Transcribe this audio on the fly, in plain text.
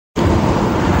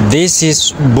This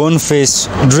is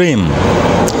BONFACE'S dream.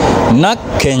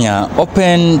 NARC Kenya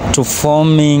open to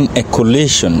forming a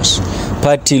coalition,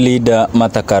 party leader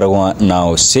Martha Karua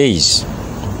now says.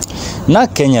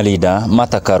 NARC Kenya leader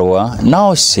Martha Karua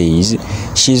now says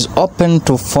she's open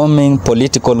to forming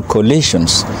political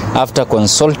coalitions after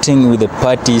consulting with the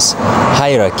party's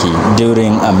hierarchy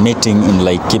during a meeting in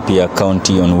Laikipia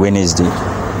County on Wednesday.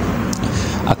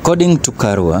 According to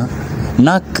Karua,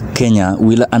 NARC Kenya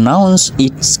will announce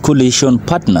its coalition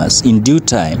partners in due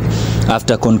time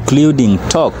after concluding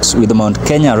talks with Mount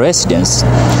Kenya residents,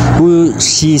 who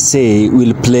she say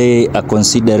will play a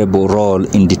considerable role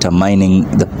in determining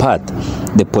the path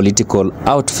the political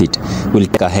outfit will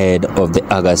take ahead of the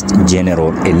August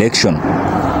general election.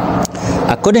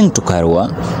 According to Karua,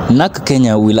 NARC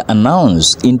Kenya will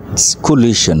announce its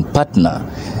coalition partner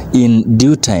in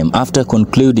due time after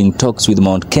concluding talks with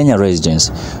Mount Kenya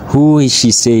residents, who she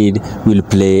said will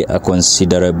play a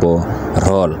considerable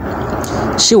role.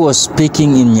 She was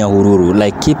speaking in Nyahururu,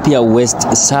 Laikipia West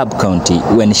Sub-County,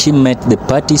 when she met the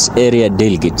party's area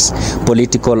delegates,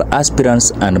 political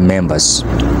aspirants and members.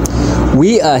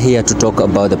 We are here to talk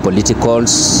about the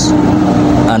politicals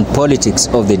and politics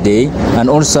of the day, and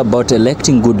also about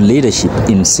electing good leadership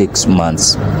in 6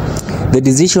 months. The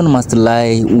decision must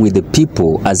lie with the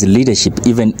people as leadership,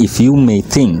 even if you may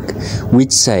think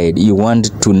which side you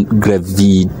want to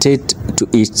gravitate to.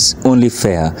 It's only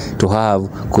fair to have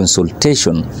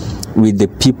consultation with the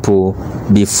people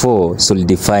before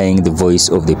solidifying the voice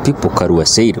of the people, Karua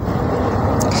said.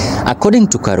 According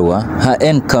to Karua, her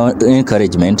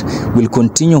encouragement will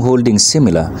continue holding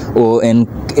similar, or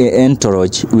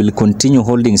entourage will continue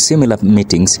holding similar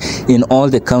meetings in all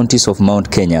the counties of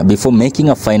Mount Kenya before making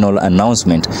a final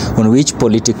announcement on which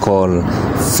political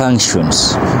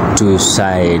functions to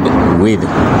side with.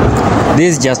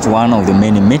 This is just one of the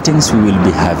many meetings we will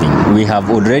be having. We have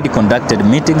already conducted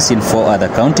meetings in 4 other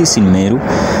counties in Meru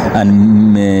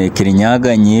and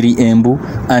Kirinyaga, Nyeri, Embu,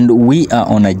 and we are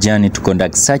on a journey to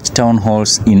conduct such town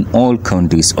halls in all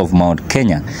counties of Mount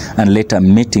Kenya and later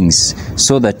meetings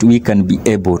so that we can be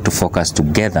able to focus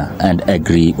together and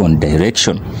agree on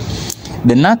direction.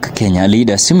 The NARC Kenya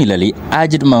leader similarly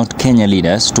urged Mount Kenya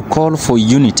leaders to call for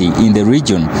unity in the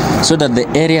region so that the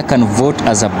area can vote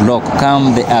as a bloc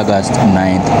come the August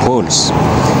 9th polls.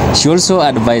 She also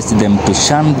advised them to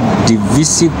shun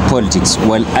divisive politics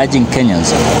while urging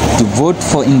Kenyans to vote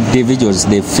for individuals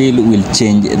they feel will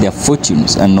change their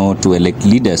fortunes and not to elect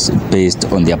leaders based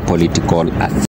on their political